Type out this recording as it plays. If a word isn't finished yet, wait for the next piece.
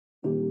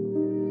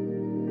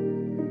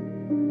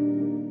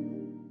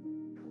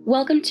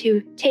Welcome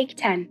to Take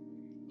 10,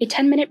 a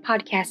 10-minute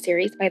podcast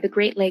series by the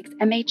Great Lakes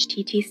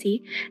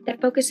MHTTC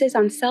that focuses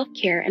on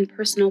self-care and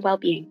personal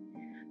well-being.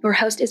 Your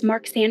host is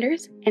Mark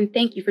Sanders, and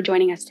thank you for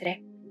joining us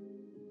today.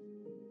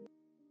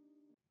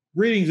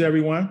 Greetings,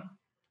 everyone.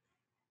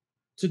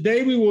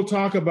 Today we will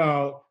talk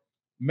about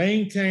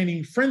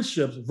maintaining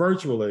friendships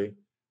virtually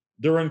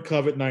during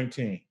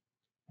COVID-19.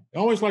 I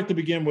always like to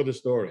begin with a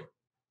story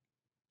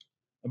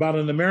about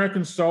an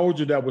American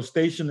soldier that was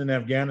stationed in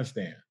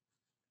Afghanistan.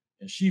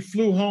 And she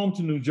flew home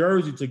to New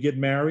Jersey to get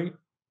married.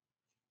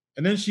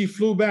 And then she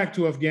flew back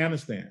to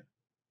Afghanistan.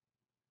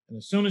 And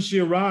as soon as she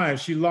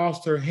arrived, she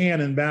lost her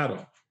hand in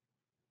battle.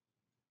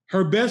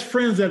 Her best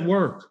friends at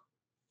work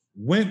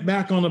went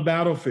back on the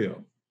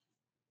battlefield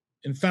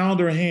and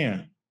found her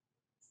hand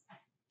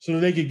so that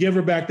they could give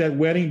her back that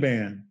wedding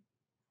band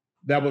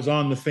that was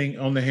on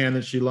the hand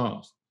that she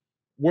lost.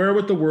 Where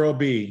would the world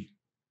be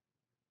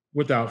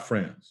without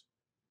friends?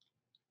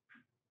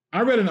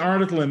 I read an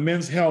article in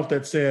Men's Health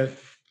that said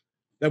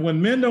that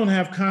when men don't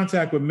have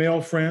contact with male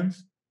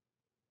friends,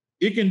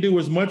 it can do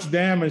as much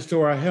damage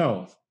to our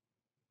health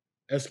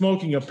as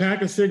smoking a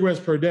pack of cigarettes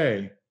per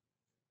day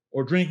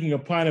or drinking a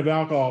pint of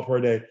alcohol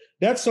per day.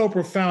 That's so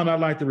profound,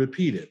 I'd like to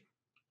repeat it.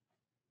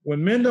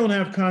 When men don't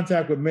have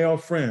contact with male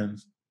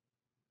friends,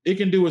 it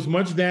can do as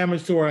much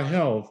damage to our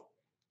health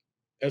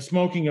as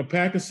smoking a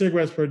pack of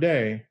cigarettes per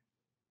day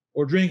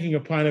or drinking a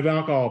pint of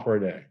alcohol per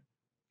day.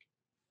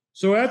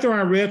 So after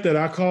I read that,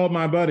 I called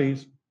my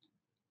buddies.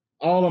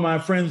 All of my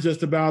friends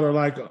just about are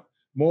like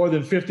more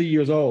than 50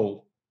 years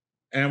old.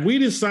 And we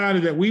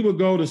decided that we would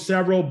go to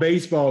several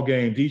baseball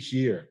games each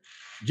year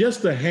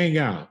just to hang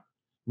out,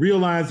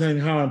 realizing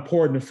how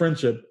important the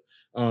friendship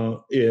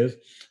is.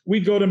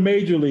 We'd go to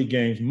major league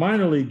games,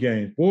 minor league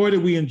games. Boy,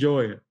 did we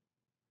enjoy it.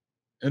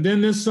 And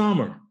then this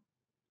summer,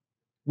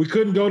 we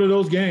couldn't go to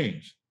those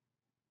games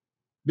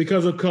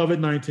because of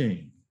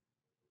COVID-19.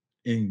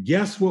 And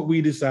guess what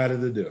we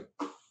decided to do?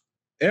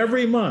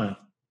 Every month,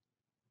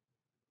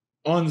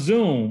 on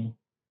Zoom,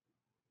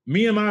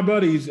 me and my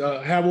buddies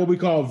have what we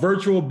call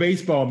virtual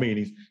baseball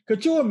meetings.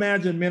 Could you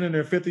imagine men in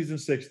their 50s and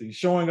 60s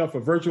showing up for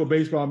virtual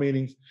baseball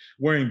meetings,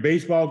 wearing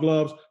baseball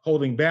gloves,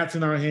 holding bats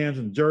in our hands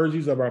and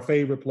jerseys of our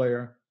favorite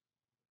player?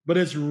 But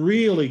it's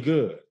really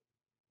good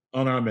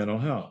on our mental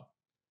health.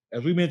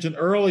 As we mentioned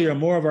earlier,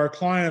 more of our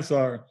clients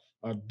are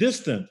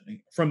distant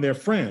from their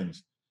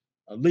friends,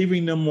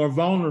 leaving them more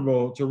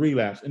vulnerable to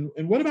relapse.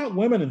 And what about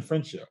women in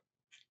friendship?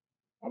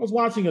 I was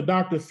watching a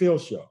Dr. Phil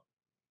show,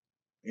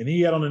 and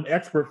he had on an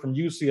expert from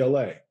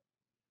UCLA.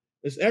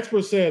 This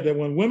expert said that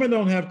when women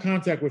don't have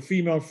contact with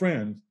female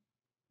friends,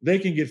 they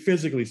can get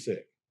physically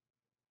sick.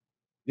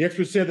 The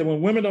expert said that when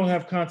women don't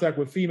have contact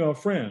with female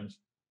friends,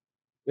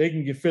 they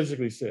can get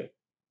physically sick.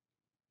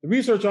 The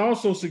research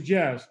also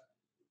suggests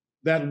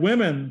that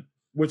women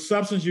with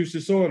substance use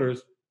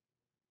disorders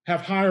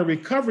have higher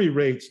recovery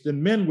rates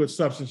than men with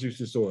substance use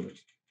disorders.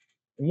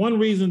 And one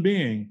reason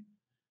being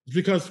is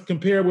because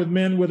compared with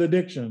men with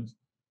addictions,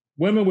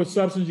 women with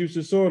substance use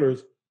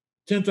disorders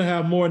tend to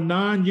have more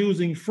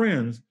non-using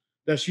friends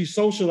that she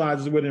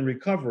socializes with in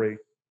recovery.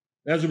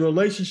 There's a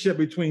relationship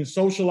between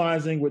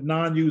socializing with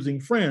non-using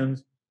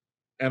friends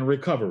and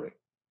recovery.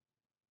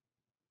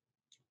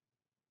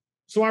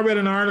 So I read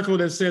an article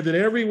that said that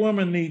every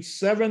woman needs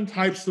 7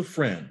 types of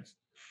friends.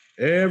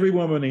 Every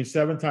woman needs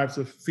 7 types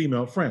of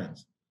female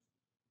friends.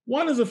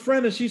 One is a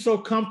friend that she's so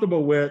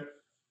comfortable with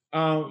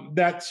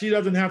that she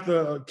doesn't have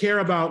to care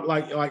about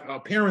like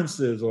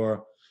appearances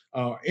or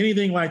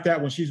anything like that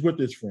when she's with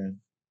this friend.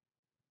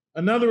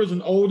 Another is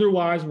an older,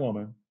 wise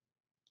woman.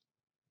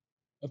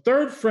 A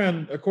third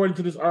friend, according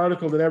to this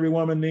article, that every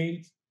woman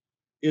needs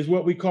is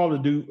what we call a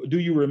do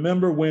you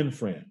remember when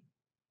friend.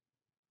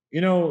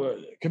 You know,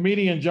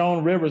 comedian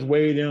Joan Rivers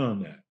weighed in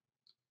on that.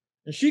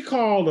 And she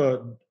called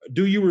a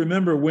do you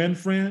remember when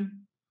friend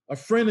a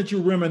friend that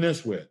you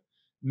reminisce with.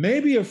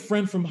 Maybe a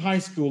friend from high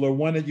school or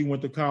one that you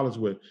went to college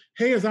with.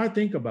 Hey, as I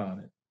think about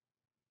it,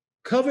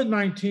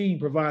 COVID-19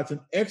 provides an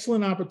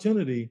excellent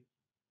opportunity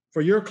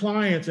for your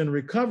clients in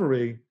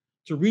recovery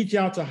to reach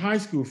out to high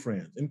school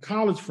friends and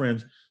college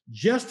friends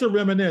just to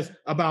reminisce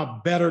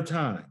about better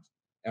times.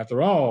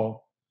 After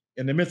all,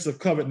 in the midst of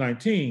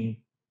COVID-19,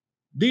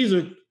 these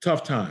are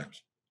tough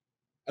times.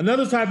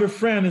 Another type of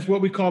friend is what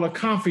we call a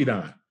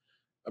confidant.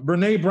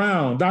 Brene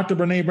Brown, Dr.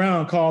 Brene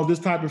Brown calls this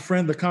type of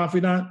friend the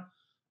confidant.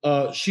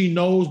 She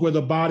knows where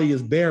the body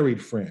is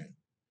buried friend.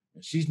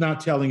 She's not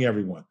telling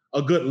everyone.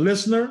 A good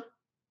listener,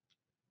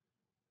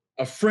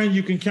 a friend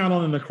you can count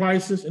on in a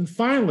crisis, and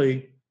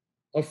finally,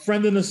 a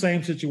friend in the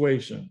same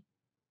situation.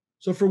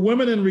 So for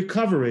women in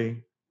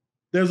recovery,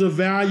 there's a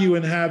value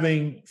in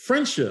having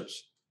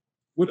friendships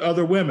with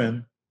other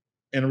women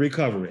in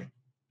recovery.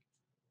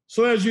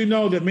 So as you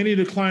know, that many of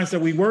the clients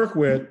that we work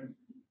with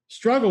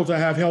struggle to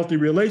have healthy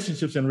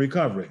relationships in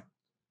recovery.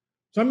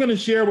 So I'm going to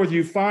share with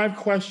you 5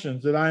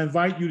 questions that I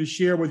invite you to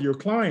share with your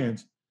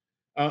clients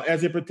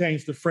as it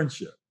pertains to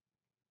friendship.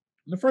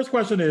 And the first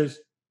question is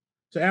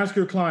to ask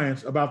your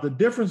clients about the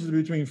differences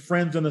between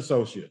friends and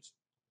associates.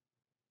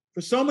 For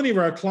so many of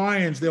our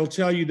clients, they'll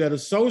tell you that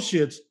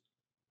associates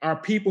are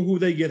people who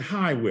they get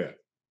high with,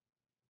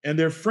 and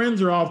their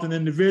friends are often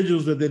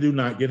individuals that they do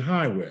not get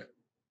high with.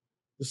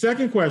 The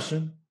second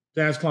question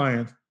to ask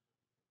clients,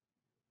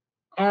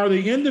 are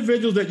the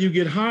individuals that you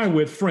get high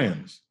with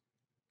friends?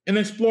 And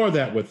explore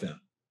that with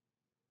them.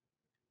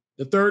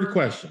 The third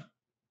question,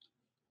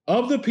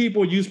 of the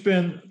people you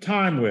spend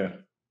time with,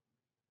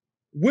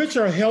 which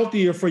are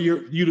healthier for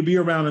you to be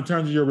around in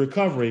terms of your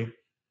recovery,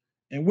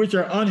 and which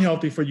are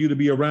unhealthy for you to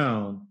be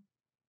around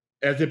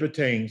as it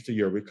pertains to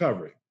your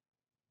recovery?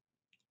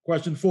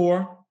 Question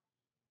 4,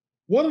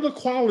 what are the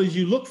qualities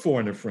you look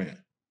for in a friend? And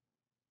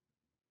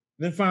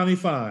then finally,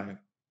 5,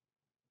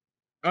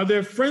 are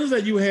there friends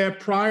that you had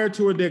prior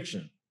to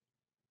addiction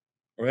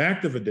or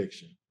active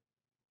addiction,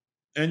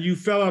 and you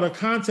fell out of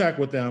contact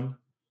with them,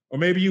 or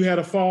maybe you had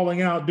a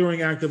falling out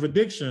during active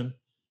addiction,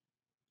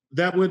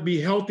 that would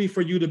be healthy for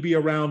you to be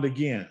around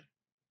again?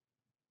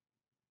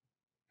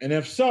 And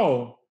if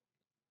so,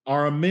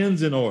 are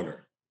amends in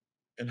order?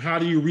 And how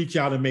do you reach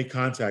out and make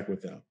contact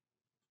with them?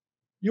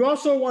 You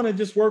also want to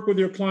just work with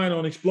your client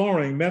on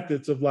exploring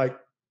methods of like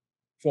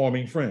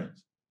forming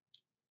friends.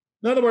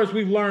 In other words,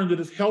 we've learned that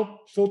it's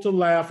helpful to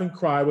laugh and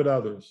cry with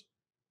others.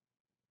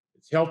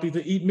 It's healthy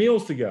to eat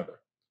meals together.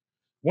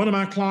 One of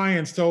my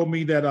clients told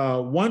me that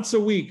once a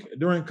week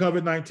during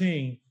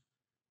COVID-19,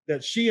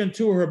 that she and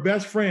 2 of her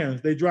best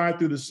friends, they drive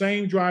through the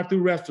same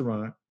drive-through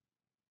restaurant.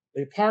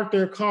 They park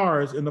their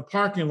cars in the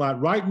parking lot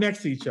right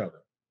next to each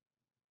other.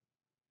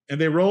 And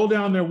they roll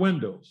down their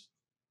windows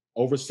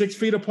over 6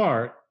 feet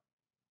apart,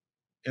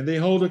 and they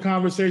hold a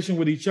conversation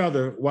with each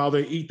other while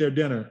they eat their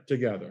dinner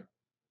together.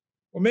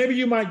 Or maybe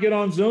you might get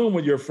on Zoom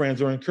with your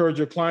friends or encourage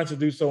your clients to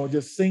do so and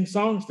just sing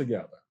songs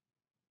together.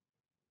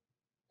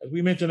 As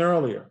we mentioned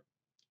earlier,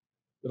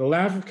 that a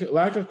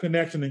lack of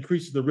connection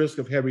increases the risk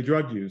of heavy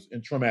drug use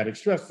and traumatic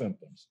stress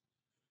symptoms.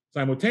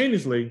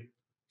 Simultaneously,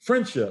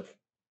 friendship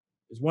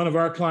is one of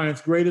our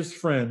clients' greatest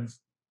friends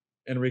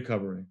in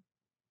recovery.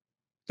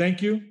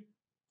 Thank you.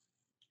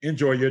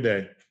 Enjoy your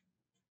day.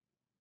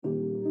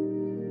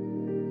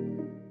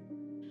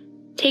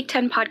 Take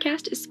 10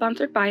 Podcast is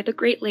sponsored by the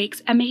Great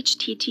Lakes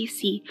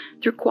MHTTC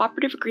through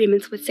cooperative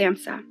agreements with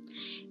SAMHSA.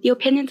 The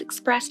opinions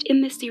expressed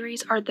in this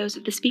series are those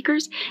of the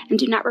speakers and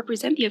do not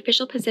represent the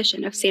official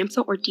position of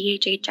SAMHSA or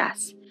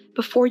DHHS.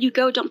 Before you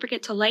go, don't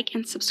forget to like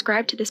and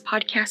subscribe to this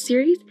podcast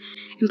series,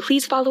 and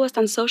please follow us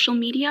on social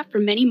media for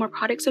many more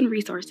products and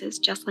resources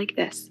just like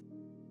this.